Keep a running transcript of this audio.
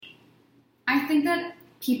think that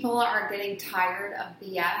people are getting tired of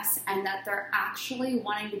BS and that they're actually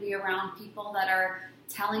wanting to be around people that are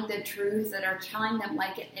telling the truth, that are telling them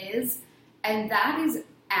like it is. And that is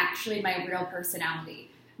actually my real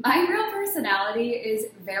personality. My real personality is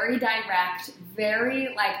very direct,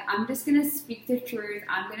 very like, I'm just going to speak the truth.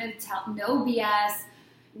 I'm going to tell no BS,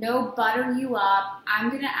 no butter you up. I'm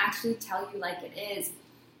going to actually tell you like it is.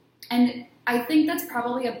 And I think that's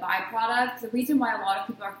probably a byproduct. The reason why a lot of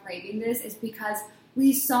people are craving this is because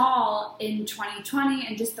we saw in 2020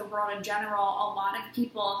 and just the world in general, a lot of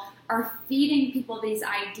people are feeding people these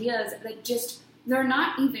ideas that just, they're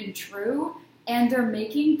not even true. And they're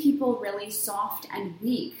making people really soft and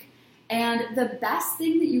weak. And the best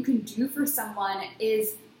thing that you can do for someone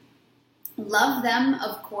is love them,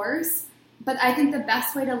 of course. But I think the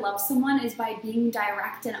best way to love someone is by being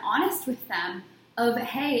direct and honest with them of,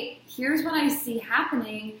 hey, here's what I see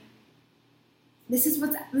happening. This is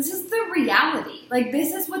the reality. Like,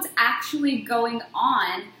 this is what's actually going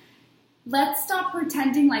on. Let's stop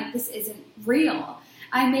pretending like this isn't real.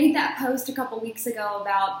 I made that post a couple weeks ago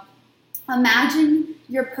about, imagine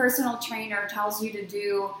your personal trainer tells you to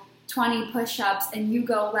do 20 push-ups and you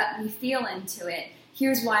go, let me feel into it.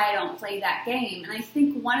 Here's why I don't play that game. And I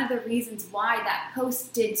think one of the reasons why that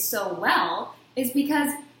post did so well is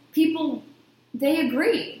because people, they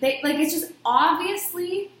agree. It's just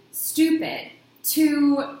obviously stupid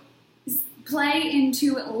to play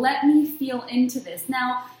into, let me feel into this.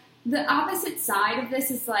 Now, the opposite side of this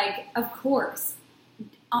is like, of course,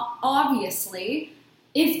 obviously,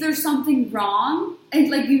 if there's something wrong and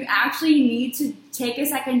like you actually need to take a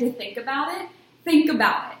second to think about it, think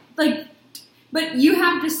about it. Like, but you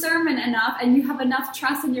have discernment enough and you have enough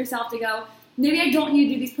trust in yourself to go, maybe I don't need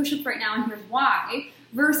to do these push-ups right now and here's why,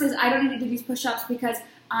 versus I don't need to do these push-ups because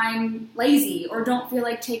I'm lazy or don't feel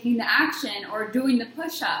like taking the action or doing the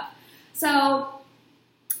push-up. So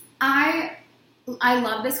I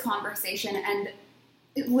love this conversation, and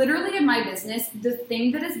literally in my business, the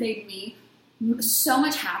thing that has made me so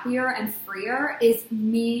much happier and freer is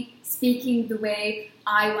me speaking the way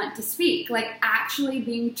I want to speak, like actually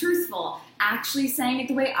being truthful, actually saying it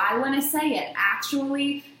the way I want to say it,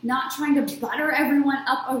 actually not trying to butter everyone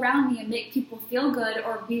up around me and make people feel good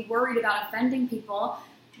or be worried about offending people,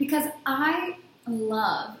 because I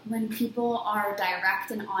love when people are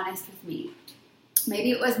direct and honest with me.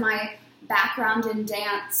 Maybe it was my background in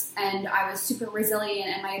dance and I was super resilient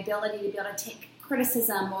and my ability to be able to take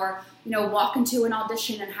criticism or, walk into an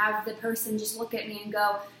audition and have the person just look at me and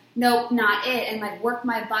go, nope, not it, and like work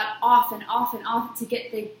my butt off and off and off to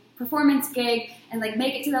get the performance gig and like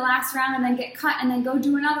make it to the last round and then get cut and then go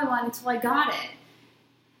do another one until I got it.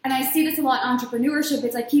 And I see this a lot in entrepreneurship.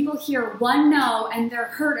 It's like people hear one no and they're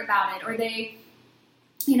hurt about it, or they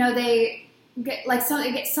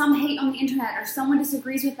get some hate on the internet or someone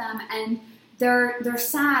disagrees with them and they're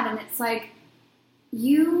sad, and it's like,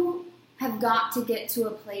 you have got to get to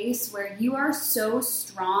a place where you are so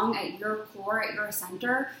strong at your core, at your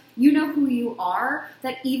center, you know who you are,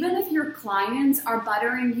 that even if your clients are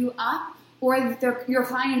buttering you up or your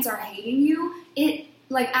clients are hating you, it,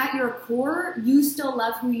 like, at your core, you still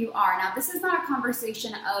love who you are. Now, this is not a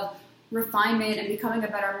conversation of refinement and becoming a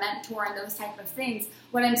better mentor and those type of things.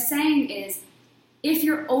 What I'm saying is, if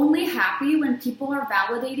you're only happy when people are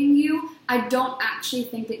validating you, I don't actually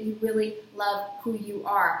think that you really love who you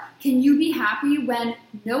are. Can you be happy when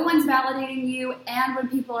no one's validating you and when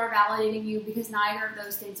people are validating you, because neither of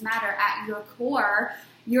those things matter? At your core,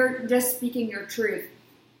 you're just speaking your truth.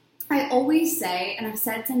 I always say, and I've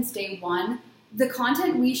said since day one, the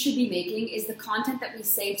content we should be making is the content that we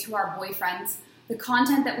say to our boyfriends, the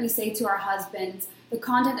content that we say to our husbands, the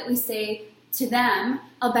content that we say to them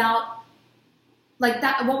about, like,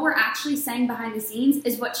 that, what we're actually saying behind the scenes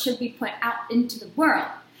is what should be put out into the world.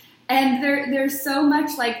 And there's so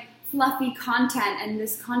much like fluffy content and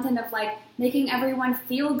this content of like making everyone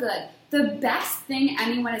feel good. The best thing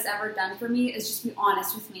anyone has ever done for me is just be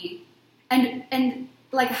honest with me and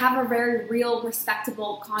like have a very real,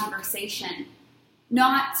 respectable conversation.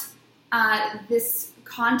 Not this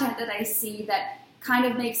content that I see that kind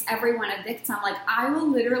of makes everyone a victim. Like, I will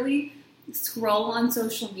literally scroll on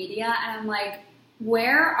social media and I'm like,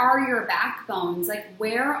 where are your backbones? Like,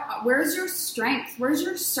 where's your strength? Where's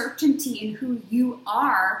your certainty in who you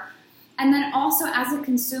are? And then also, as a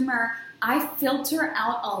consumer, I filter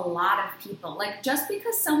out a lot of people. Like, just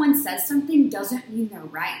because someone says something doesn't mean they're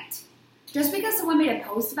right. Just because someone made a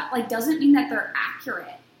post about, like, doesn't mean that they're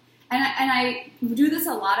accurate. And I do this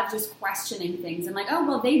a lot of just questioning things. I'm like, oh,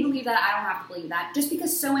 well, they believe that, I don't have to believe that. Just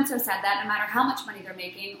because so-and-so said that, no matter how much money they're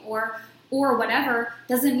making or whatever,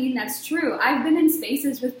 doesn't mean that's true. I've been in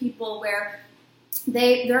spaces with people where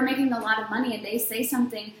they're making a lot of money and they say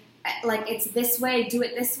something like, it's this way, do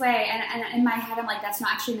it this way. And in my head, I'm like, that's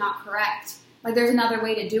actually not correct. Like, there's another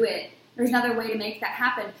way to do it. There's another way to make that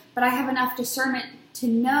happen. But I have enough discernment to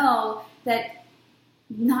know that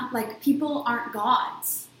not like people aren't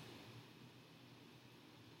gods.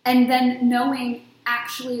 And then knowing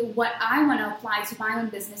actually what I want to apply to my own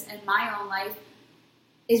business and my own life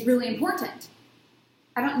is really important.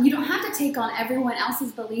 You don't have to take on everyone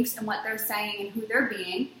else's beliefs and what they're saying and who they're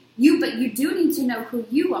being. But you do need to know who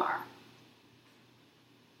you are.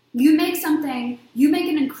 You make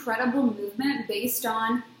an incredible movement based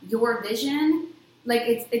on your vision. Like,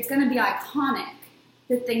 it's going to be iconic,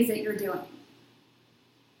 the things that you're doing.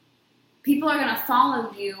 People are going to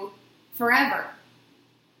follow you forever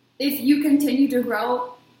if you continue to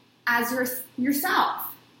grow as yourself.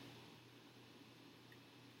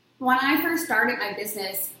 When I first started my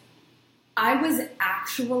business, I was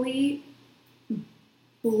actually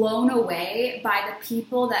blown away by the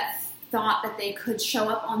people that thought that they could show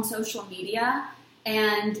up on social media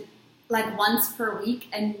and like once per week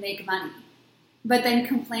and make money, but then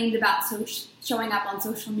complained about showing up on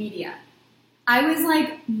social media. I was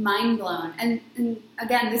like mind blown. And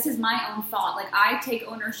again, this is my own fault. Like, I take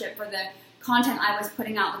ownership for the content I was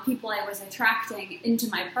putting out, the people I was attracting into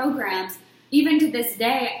my programs. Even to this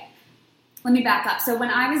day, let me back up. So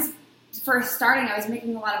when I was first starting, I was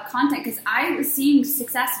making a lot of content because I was seeing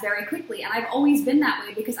success very quickly. And I've always been that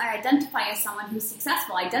way because I identify as someone who's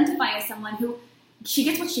successful. I identify as someone who she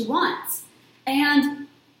gets what she wants. And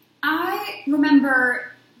I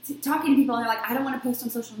remember talking to people and they're like, I don't want to post on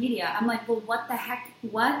social media. I'm like, well, what the heck?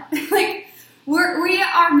 What? Like, we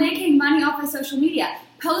are making money off of social media.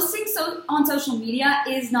 Posting on social media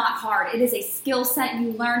is not hard. It is a skill set.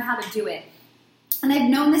 You learn how to do it. And I've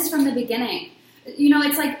known this from the beginning. You know,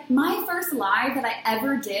 it's like my first live that I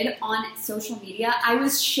ever did on social media, I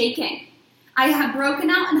was shaking. I had broken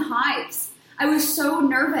out in hives. I was so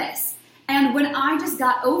nervous. And when I just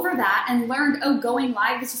got over that and learned, going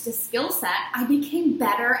live is just a skill set, I became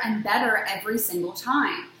better and better every single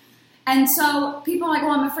time. And so people are like,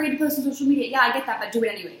 well, I'm afraid to post on social media. Yeah, I get that, but do it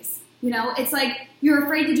anyways. You know, it's like, you're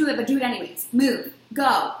afraid to do it, but do it anyways. Move,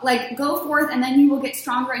 go. Like, go forth, and then you will get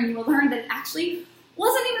stronger and you will learn that it actually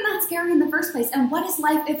wasn't even that scary in the first place. And what is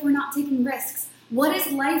life if we're not taking risks? What is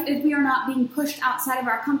life if we are not being pushed outside of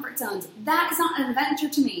our comfort zones? That is not an adventure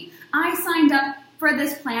to me. I signed up for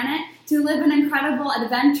this planet to live an incredible,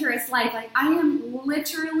 adventurous life. Like, I am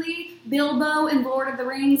literally Bilbo in Lord of the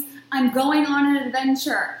Rings. I'm going on an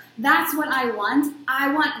adventure. That's what I want.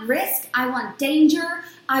 I want risk. I want danger.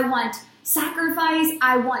 I want sacrifice.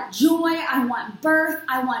 I want joy. I want birth.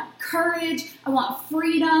 I want courage. I want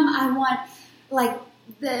freedom. I want I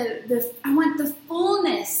want the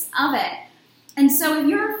fullness of it. And so if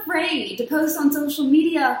you're afraid to post on social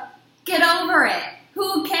media, get over it.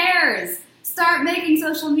 Who cares? Start making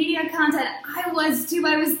social media content. I was too.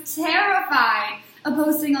 I was terrified of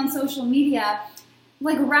posting on social media.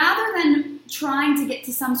 Like, rather than trying to get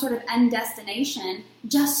to some sort of end destination,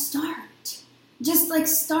 just start. Just like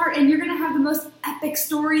start, and you're going to have the most epic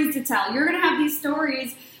stories to tell. You're going to have these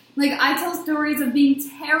stories. Like, I tell stories of being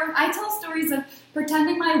terrified. I tell stories of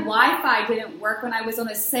pretending my Wi-Fi didn't work when I was on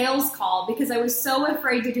a sales call because I was so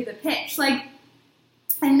afraid to do the pitch. Like,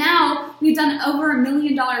 and now we've done over $1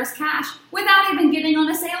 million cash without even getting on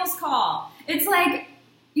a sales call. It's like,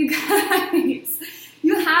 you guys,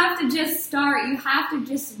 you have to just start. You have to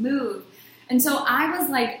just move. And so I was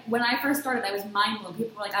like, when I first started, I was mind blown.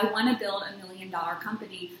 People were like, I want to build $1 million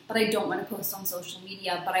company, but I don't want to post on social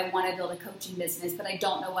media, but I want to build a coaching business, but I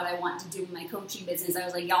don't know what I want to do in my coaching business. I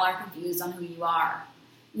was like, y'all are confused on who you are.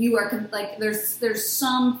 You are like, there's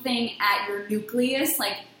something at your nucleus,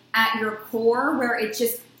 like at your core, where it's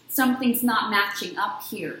just, something's not matching up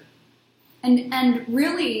here. And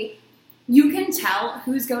really, you can tell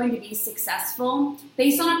who's going to be successul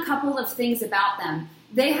based on a couple of things about them.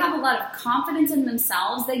 They have a lot of confidence in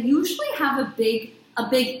themselves. They usually have a big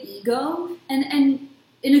ego, and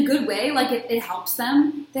in a good way, like it helps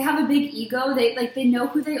them. They have a big ego. They know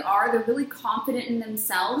who they are. They're really confident in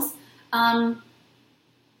themselves.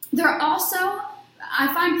 They're also,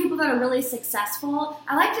 I find people that are really successful,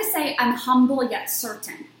 I like to say I'm humble yet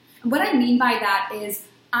certain. And what I mean by that is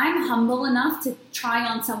I'm humble enough to try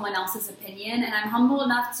on someone else's opinion, and I'm humble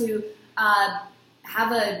enough to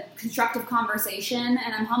have a constructive conversation,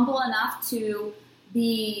 and I'm humble enough to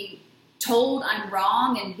be told I'm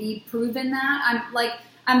wrong and be proven that.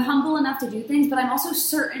 I'm humble enough to do things, but I'm also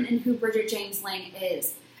certain in who Bridget James Lang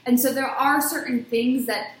is. And so there are certain things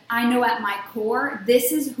that I know at my core,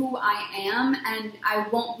 this is who I am, and I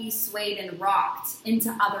won't be swayed and rocked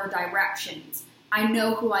into other directions. I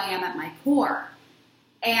know who I am at my core.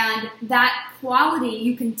 And that quality,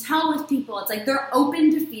 you can tell with people, it's like they're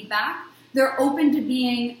open to feedback. They're open to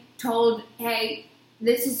being told, hey,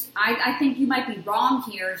 I think you might be wrong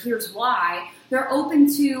here. Here's why. They're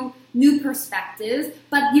open to new perspectives,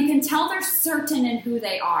 but you can tell they're certain in who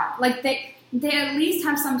they are. Like they at least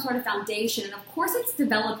have some sort of foundation. And of course it's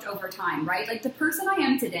developed over time, right? Like the person I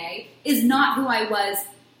am today is not who I was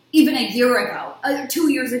even a year ago,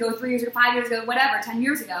 2 years ago, 3 years ago, 5 years ago, whatever, 10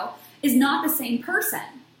 years ago, is not the same person.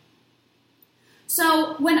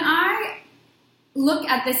 So when I look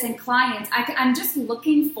at this in clients, I'm just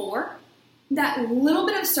looking for that little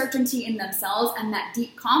bit of certainty in themselves and that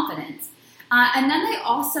deep confidence. And then they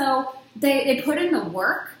also, they put in the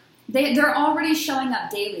work. They're already showing up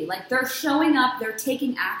daily. Like they're showing up, they're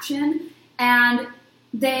taking action, and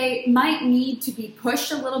they might need to be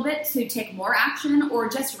pushed a little bit to take more action or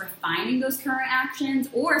just refining those current actions.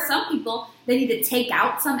 Or some people, they need to take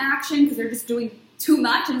out some action because they're just doing too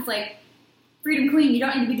much. And it's like, Freedom Queen, you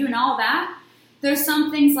don't need to be doing all that. There's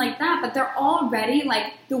some things like that, but they're already,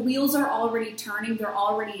 like the wheels are already turning. They're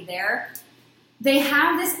already there. They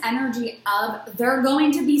have this energy of they're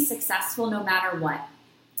going to be successful no matter what.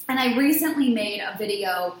 And I recently made a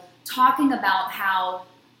video talking about how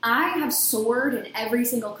I have soared in every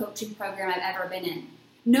single coaching program I've ever been in.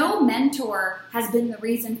 No mentor has been the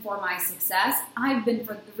reason for my success. I've been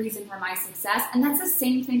the reason for my success. And that's the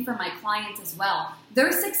same thing for my clients as well.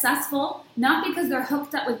 They're successful not because they're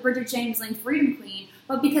hooked up with Bridget James Lane Freedom Queen,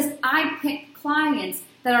 but because I pick clients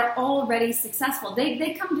that are already successful.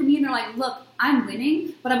 They come to me and they're like, look, I'm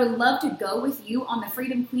winning, but I would love to go with you on the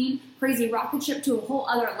Freedom Queen crazy rocket ship to a whole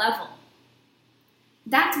other level.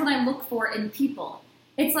 That's what I look for in people.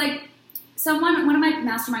 It's like one of my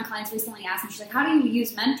mastermind clients recently asked me, she's like, how do you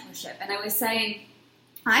use mentorship? And I was saying,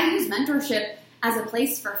 I use mentorship as a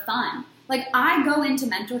place for fun. Like I go into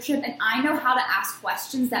mentorship and I know how to ask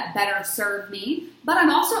questions that better serve me, but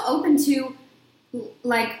I'm also open to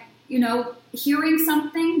hearing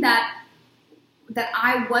something that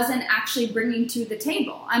I wasn't actually bringing to the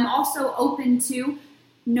table. I'm also open to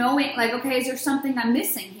knowing, like, okay, is there something I'm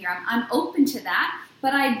missing here? I'm open to that,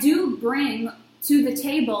 but I do bring to the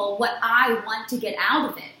table what I want to get out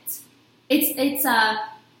of it. If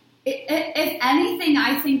anything,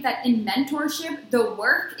 I think that in mentorship, the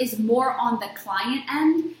work is more on the client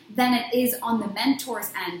end than it is on the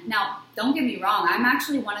mentor's end. Now, don't get me wrong. I'm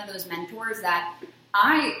actually one of those mentors that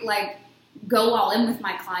I go all in with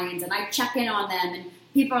my clients and I check in on them, and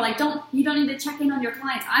people are like, you don't need to check in on your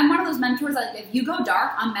clients. I'm one of those mentors that if you go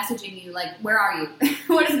dark, I'm messaging you like, where are you?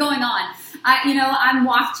 What is going on? I'm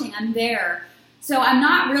watching, I'm there. So I'm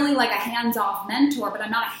not really like a hands-off mentor, but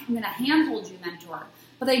I'm going to handhold you mentor.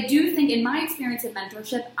 But I do think in my experience in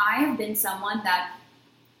mentorship, I have been someone that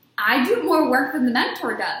I do more work than the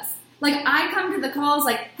mentor does. Like I come to the calls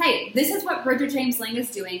like, hey, this is what Bridget James Lane is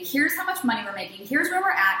doing. Here's how much money we're making. Here's where we're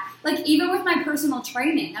at. Like even with my personal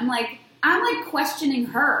training, I'm like questioning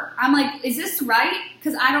her. I'm like, is this right?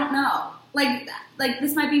 Because I don't know. Like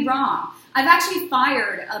this might be wrong. I've actually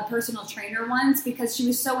fired a personal trainer once because she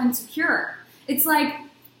was so insecure. It's like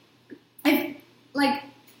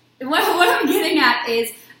what I'm getting at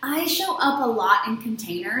is I show up a lot in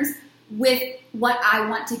containers with what I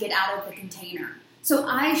want to get out of the container. So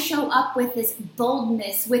I show up with this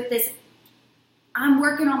boldness, with this I'm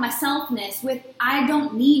working on myselfness, with I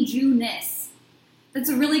don't need you-ness. That's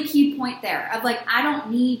a really key point there of like, I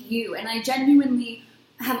don't need you. And I genuinely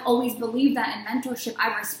have always believed that in mentorship.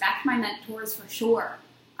 I respect my mentors for sure.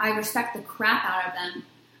 I respect the crap out of them.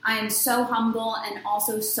 I am so humble and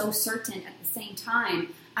also so certain at the same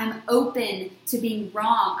time. I'm open to being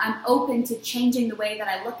wrong. I'm open to changing the way that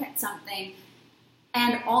I look at something.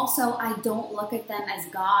 And also, I don't look at them as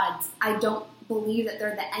gods. I don't believe that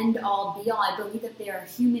they're the end-all, be-all. I believe that they are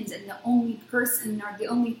humans, and the only person or the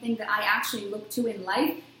only thing that I actually look to in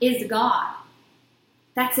life is God.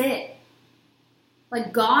 That's it.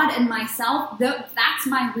 Like God and myself, that's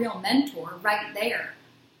my real mentor right there.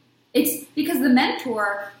 It's because the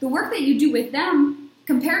mentor, the work that you do with them,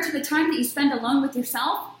 compared to the time that you spend alone with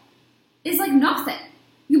yourself, is like nothing.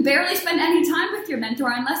 You barely spend any time with your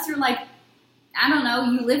mentor unless you're like, I don't know,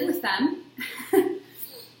 you live with them.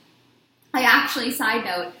 I actually, side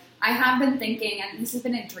note, I have been thinking, and this has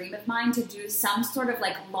been a dream of mine, to do some sort of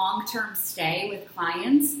like long-term stay with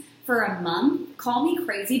clients for a month. Call me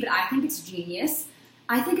crazy, but I think it's genius.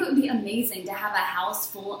 I think it would be amazing to have a house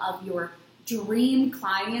full of your dream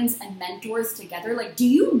clients and mentors together. Like, do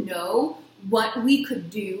you know what we could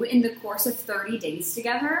do in the course of 30 days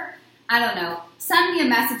together? I don't know, send me a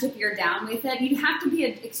message if you're down with it. You have to be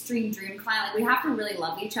an extreme dream client. Like, we have to really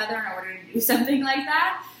love each other in order to do something like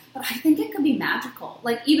that. But I think it could be magical.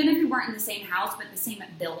 Like, even if we weren't in the same house, but the same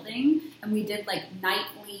building, and we did like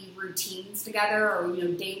nightly routines together or,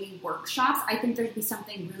 daily workshops, I think there'd be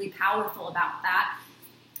something really powerful about that.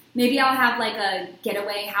 Maybe I'll have like a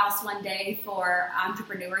getaway house one day for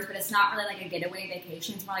entrepreneurs, but it's not really like a getaway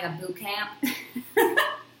vacation. It's more like a boot camp.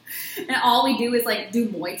 And all we do is like do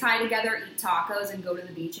Muay Thai together, eat tacos, and go to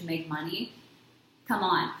the beach and make money. Come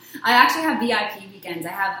on. I actually have VIP weekends. I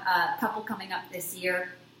have a couple coming up this year.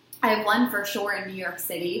 I have one for sure in New York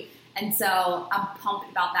City. And so I'm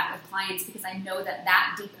pumped about that with clients because I know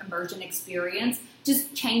that deep immersion experience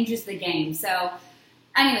just changes the game. So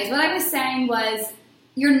anyways, what I was saying was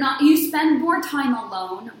you spend more time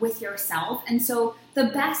alone with yourself. And so the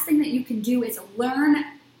best thing that you can do is learn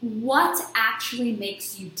what actually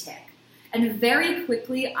makes you tick. And very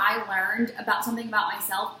quickly I learned about something about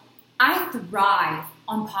myself. I thrive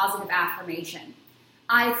on positive affirmation.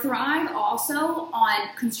 I thrive also on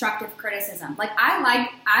constructive criticism. Like I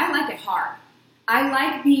like it hard. I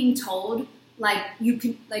like being told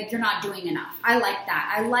you're not doing enough. I like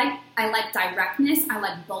that. I like directness. I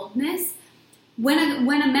like boldness. When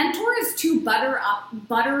a mentor is too butter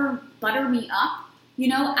me up,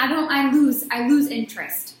 I lose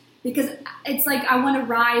interest because it's like I want to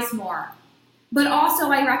rise more. But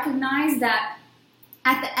also I recognize that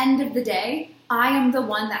at the end of the day, I am the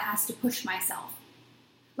one that has to push myself.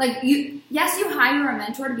 Like you hire a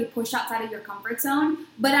mentor to be pushed outside of your comfort zone,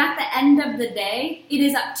 but at the end of the day, it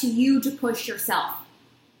is up to you to push yourself.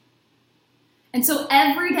 And so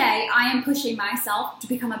every day I am pushing myself to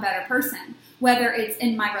become a better person, whether it's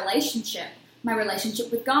in my relationship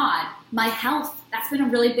with God, my health. That's been a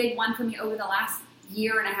really big one for me over the last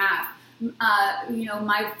year and a half.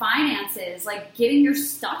 My finances, like getting your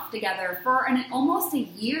stuff together for almost a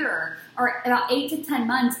year or about 8 to 10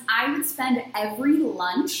 months, I would spend every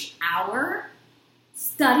lunch hour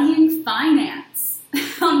studying finance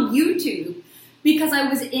on YouTube because I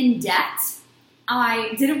was in debt.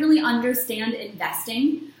 I didn't really understand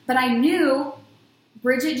investing, but I knew,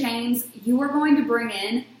 Bridget James, you are going to bring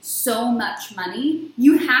in so much money.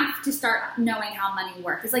 You have to start knowing how money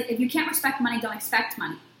works. It's like, if you can't respect money, don't expect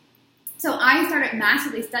money. So I started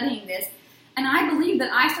massively studying this, and I believe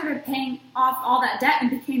that I started paying off all that debt and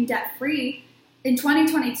became debt-free in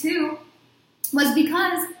 2022 was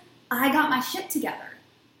because I got my shit together.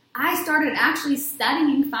 I started actually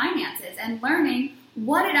studying finances and learning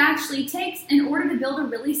what it actually takes in order to build a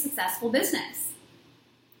really successful business.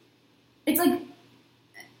 It's like,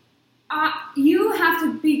 you have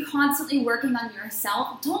to be constantly working on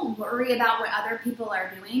yourself. Don't worry about what other people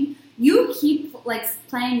are doing. You keep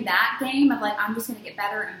playing that game of I'm just going to get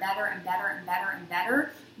better and better and better and better and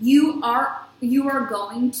better. You are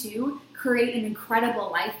going to create an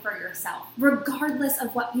incredible life for yourself, regardless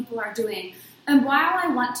of what people are doing. And while I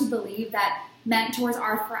want to believe that mentors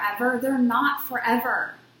are forever, they're not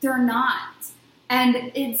forever. They're not.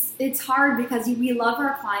 And it's hard because we love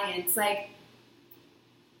our clients.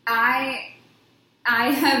 I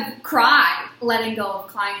have cried letting go of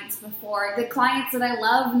clients before, the clients that I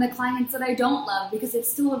love and the clients that I don't love, because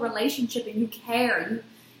it's still a relationship and you care.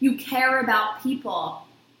 You care about people.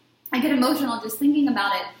 I get emotional just thinking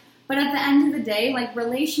about it. But at the end of the day,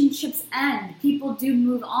 relationships end. People do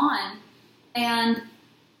move on. And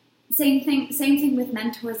same thing with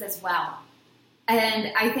mentors as well.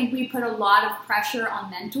 And I think we put a lot of pressure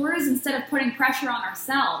on mentors instead of putting pressure on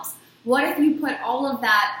ourselves. What if you put all of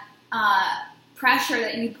that pressure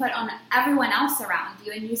that you put on everyone else around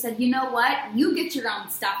you and you said, you know what, you get your own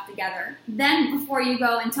stuff together then before you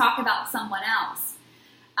go and talk about someone else.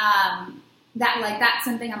 That's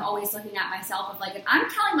something I'm always looking at myself of if I'm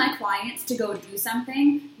telling my clients to go do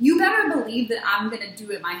something, you better believe that I'm going to do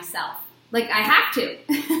it myself. I have to.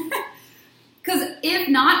 Because if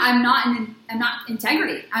not, I'm not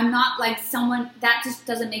integrity. I'm not someone that just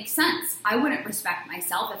doesn't make sense. I wouldn't respect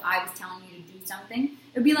myself if I was telling you to do something.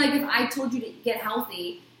 It would be like if I told you to get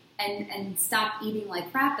healthy and stop eating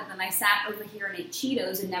like crap, but then I sat over here and ate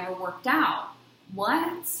Cheetos and never worked out.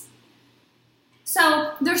 What?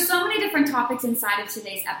 So there's so many different topics inside of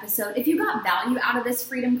today's episode. If you got value out of this,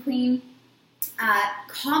 Freedom Queen,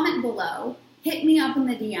 comment below, hit me up in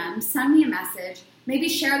the DM, send me a message. Maybe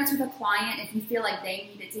share this with a client if you feel like they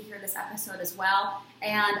needed to hear this episode as well.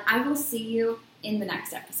 And I will see you in the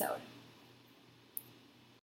next episode.